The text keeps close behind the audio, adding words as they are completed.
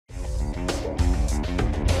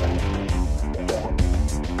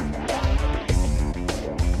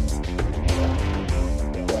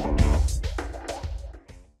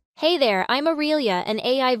Hey there, I'm Aurelia, an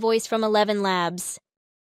AI voice from 11 Labs.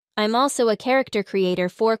 I'm also a character creator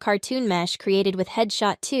for Cartoon Mesh created with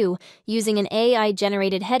Headshot 2 using an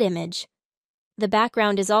AI-generated head image. The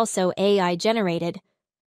background is also AI-generated.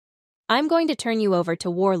 I'm going to turn you over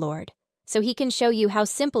to Warlord, so he can show you how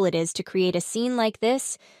simple it is to create a scene like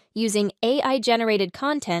this using AI-generated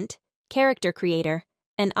content, character creator,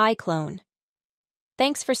 and iClone.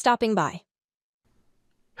 Thanks for stopping by.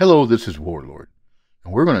 Hello, this is WarLord,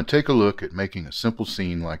 and we're going to take a look at making a simple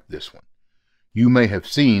scene like this one. You may have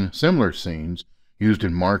seen similar scenes used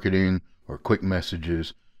in marketing or quick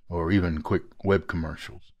messages or even quick web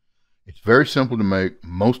commercials. It's very simple to make.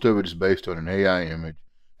 Most of it is based on an AI image,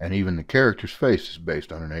 and even the character's face is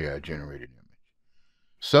based on an AI generated image.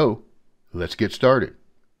 So, let's get started.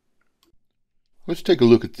 Let's take a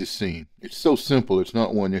look at this scene. It's so simple, it's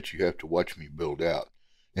not one that you have to watch me build out.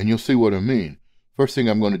 And you'll see what I mean. First thing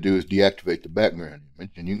I'm going to do is deactivate the background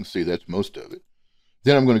image, and you can see that's most of it.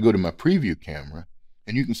 Then I'm going to go to my preview camera,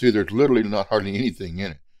 and you can see there's literally not hardly anything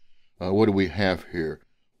in it. What do we have here?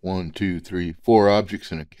 1, 2, 3, 4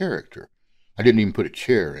 objects and a character. I didn't even put a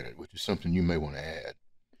chair in it, which is something you may want to add.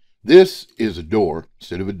 This is a door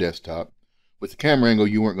instead of a desktop. With the camera angle,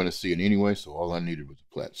 you weren't going to see it anyway, so all I needed was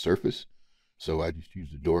a flat surface. So I just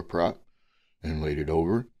used the door prop and laid it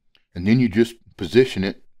over. And then you just position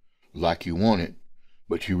it like you want it.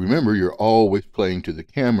 But you remember, you're always playing to the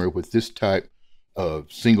camera with this type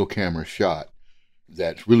of single camera shot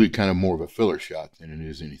that's really kind of more of a filler shot than it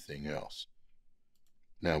is anything else.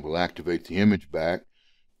 Now we'll activate the image back,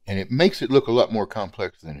 and it makes it look a lot more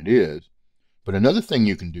complex than it is. But another thing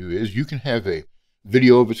you can do is you can have a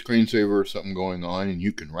video of a screensaver or something going on, and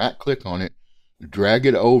you can right click on it, drag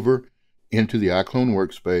it over into the iClone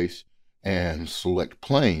workspace and select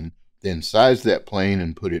plane, then size that plane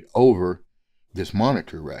and put it over this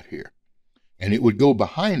monitor right here. And it would go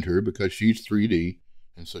behind her because she's 3D,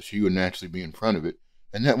 and so she would naturally be in front of it.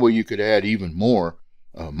 And that way you could add even more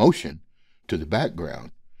motion to the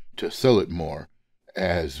background to sell it more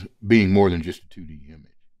as being more than just a 2D image.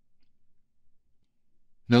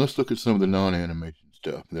 Now let's look at some of the non-animation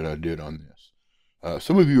stuff that I did on this.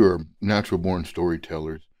 Some of you are natural-born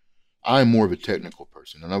storytellers. I'm more of a technical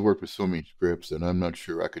person, and I've worked with so many scripts that I'm not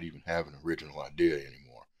sure I could even have an original idea anymore.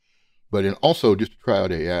 But also, just to try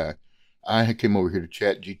out AI, I came over here to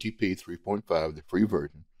ChatGTP 3.5, the free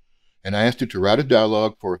version, and I asked it to write a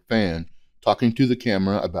dialogue for a fan talking to the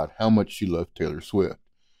camera about how much she loved Taylor Swift.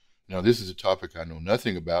 Now, this is a topic I know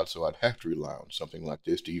nothing about, so I'd have to rely on something like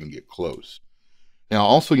this to even get close. Now,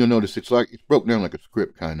 also, you'll notice it's broke down like a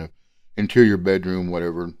script, kind of. Interior bedroom,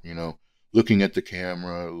 whatever, looking at the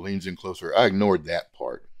camera, leans in closer. I ignored that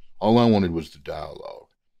part. All I wanted was the dialogue.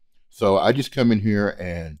 So I just come in here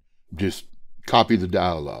and just copy the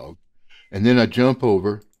dialogue. And then I jump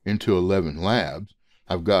over into 11 Labs.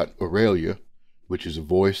 I've got Aurelia, which is a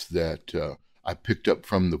voice that I picked up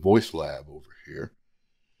from the voice lab over here.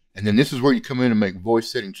 And then this is where you come in and make voice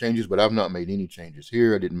setting changes, but I've not made any changes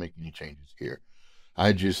here. I didn't make any changes here.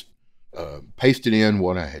 I just pasted in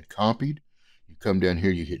what I had copied. You come down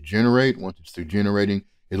here, you hit generate. Once it's through generating,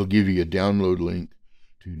 it'll give you a download link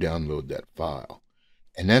to download that file.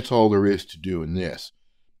 And that's all there is to do in this.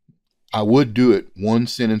 I would do it one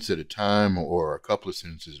sentence at a time or a couple of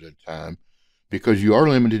sentences at a time because you are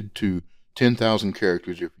limited to 10,000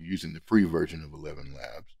 characters if you're using the free version of 11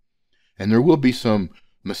 Labs. And there will be some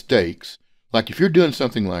mistakes. Like if you're doing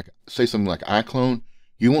something like, say something like iClone,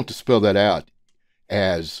 you want to spell that out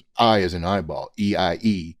as I as in eyeball,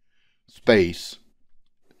 E-I-E, space,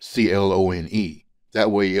 C-L-O-N-E.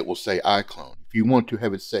 That way it will say iClone. If you want to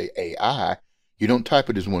have it say AI, you don't type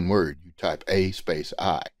it as one word. You type A space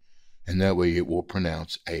I. And that way it will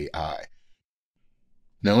pronounce AI.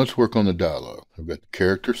 Now let's work on the dialogue. I've got the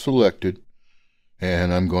character selected,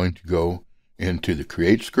 and I'm going to go into the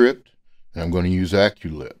create script, and I'm going to use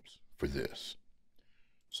Aculips for this.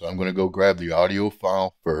 So I'm going to go grab the audio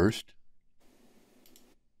file first.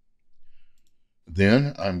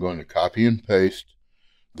 Then I'm going to copy and paste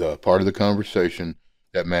the part of the conversation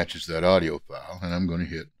that matches that audio file, and I'm going to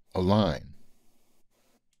hit align.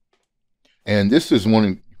 And this is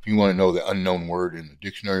one, if you want to know the unknown word in the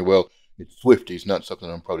dictionary, well, it's Swifties, not something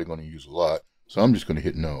I'm probably going to use a lot. So I'm just going to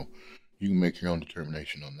hit no. You can make your own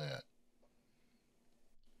determination on that.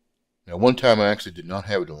 Now, one time I actually did not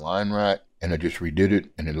have it align right, and I just redid it,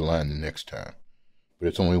 and it aligned the next time. But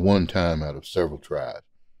it's only one time out of several tries.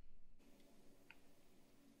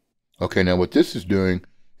 Okay, now what this is doing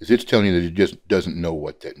is it's telling you that it just doesn't know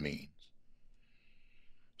what that means.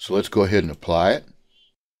 So let's go ahead and apply it.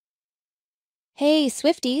 Hey,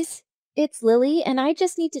 Swifties. It's Lily, and I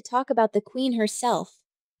just need to talk about the Queen herself.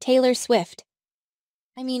 Taylor Swift.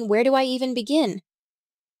 Where do I even begin?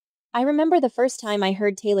 I remember the first time I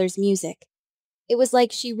heard Taylor's music. It was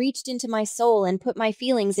like she reached into my soul and put my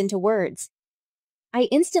feelings into words. I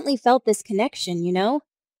instantly felt this connection,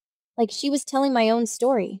 like she was telling my own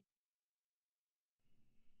story.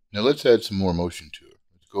 Now let's add some more motion to it.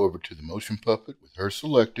 Let's go over to the motion puppet with her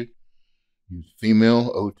selected. Use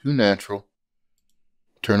female O2 natural.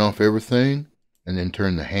 Turn off everything and then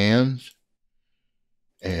turn the hands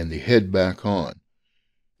and the head back on.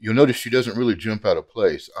 You'll notice she doesn't really jump out of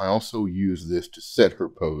place. I also use this to set her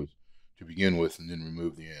pose to begin with and then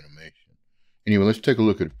remove the animation. Anyway, let's take a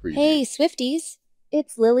look at a preview. Hey, Swifties.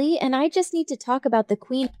 It's Lily, and I just need to talk about the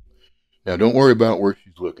Queen. Now, don't worry about where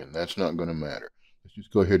she's looking. That's not going to matter. Let's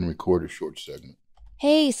just go ahead and record a short segment.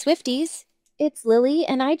 Hey, Swifties. It's Lily,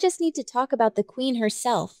 and I just need to talk about the Queen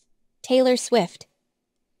herself, Taylor Swift.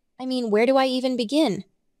 Where do I even begin?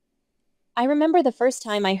 I remember the first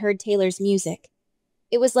time I heard Taylor's music.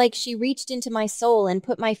 It was like she reached into my soul and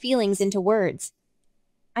put my feelings into words.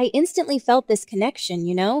 I instantly felt this connection,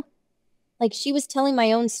 like she was telling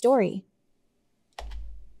my own story.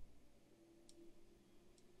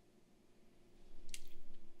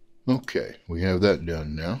 Okay, we have that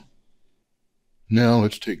done now. Now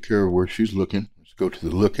let's take care of where she's looking. Let's go to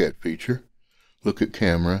the Look At feature, Look at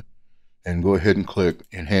Camera, and go ahead and click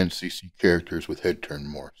Enhance CC Characters with Head Turn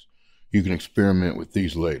Morphs. You can experiment with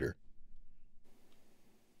these later.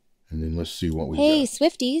 And then let's see what we got. Hey,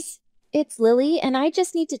 Swifties. It's Lily, and I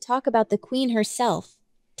just need to talk about the Queen herself,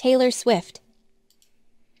 Taylor Swift.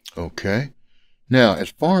 Okay. Now,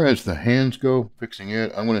 as far as the hands go, fixing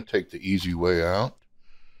it, I'm going to take the easy way out.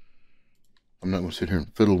 I'm not going to sit here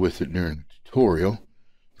and fiddle with it during the tutorial.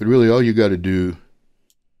 But really, all you got to do,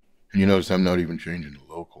 and you notice I'm not even changing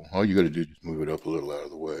the local. All you got to do is just move it up a little out of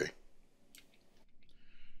the way.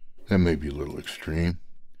 That may be a little extreme.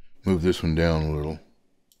 Move this one down a little.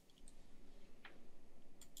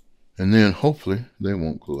 And then, hopefully, they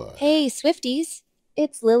won't collide. Hey, Swifties.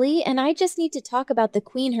 It's Lily, and I just need to talk about the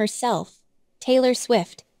Queen herself, Taylor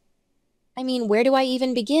Swift. Where do I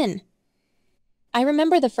even begin? I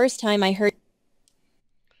remember the first time I heard...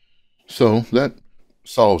 So that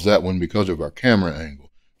solves that one because of our camera angle.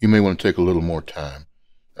 You may want to take a little more time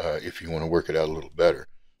if you want to work it out a little better.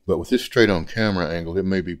 But with this straight on camera angle, it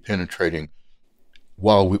may be penetrating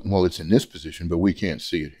while it's in this position, but we can't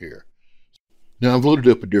see it here. Now I've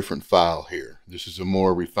loaded up a different file here. This is a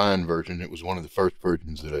more refined version. It was one of the first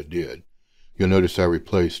versions that I did. You'll notice I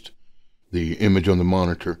replaced the image on the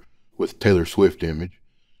monitor with Taylor Swift image.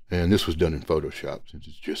 And this was done in Photoshop since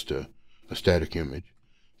it's just a static image.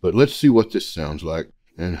 But let's see what this sounds like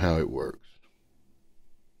and how it works.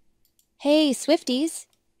 Hey, Swifties.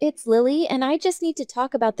 It's Lily, and I just need to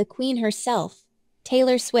talk about the Queen herself,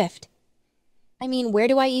 Taylor Swift. Where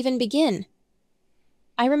do I even begin?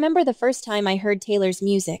 I remember the first time I heard Taylor's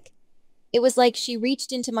music. It was like she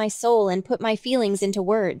reached into my soul and put my feelings into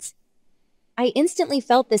words. I instantly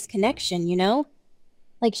felt this connection,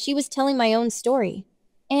 like she was telling my own story.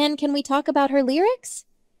 And can we talk about her lyrics?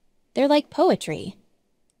 They're like poetry.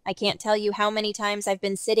 I can't tell you how many times I've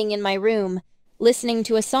been sitting in my room, listening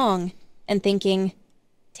to a song, and thinking,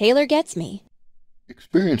 Taylor gets me.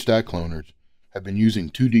 Experienced iCloners have been using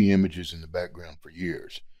 2D images in the background for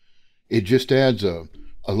years. It just adds a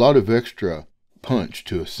lot of extra punch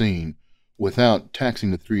to a scene without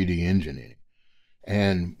taxing the 3D engine in it.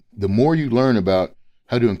 And the more you learn about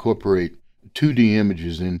how to incorporate 2D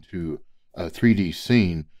images into a 3D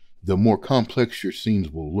scene, the more complex your scenes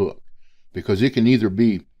will look, because it can either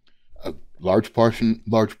be a large portion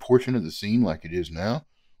of the scene like it is now,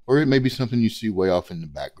 or it may be something you see way off in the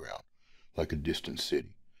background, like a distant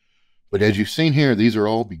city. But as you've seen here, these are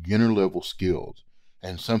all beginner level skills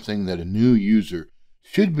and something that a new user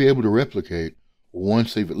should be able to replicate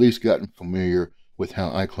once they've at least gotten familiar with how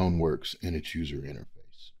iClone works in its user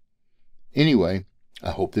interface. Anyway, I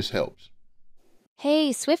hope this helps. Hey,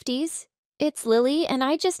 Swifties. It's Lily, and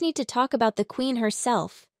I just need to talk about the Queen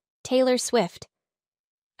herself, Taylor Swift.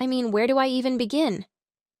 Where do I even begin?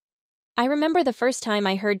 I remember the first time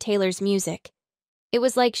I heard Taylor's music. It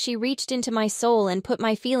was like she reached into my soul and put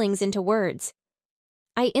my feelings into words.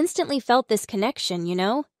 I instantly felt this connection,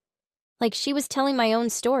 like she was telling my own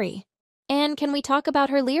story. And can we talk about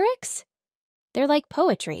her lyrics? They're like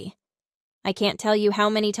poetry. I can't tell you how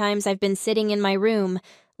many times I've been sitting in my room,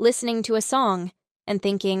 listening to a song, and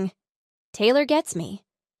thinking, Taylor gets me.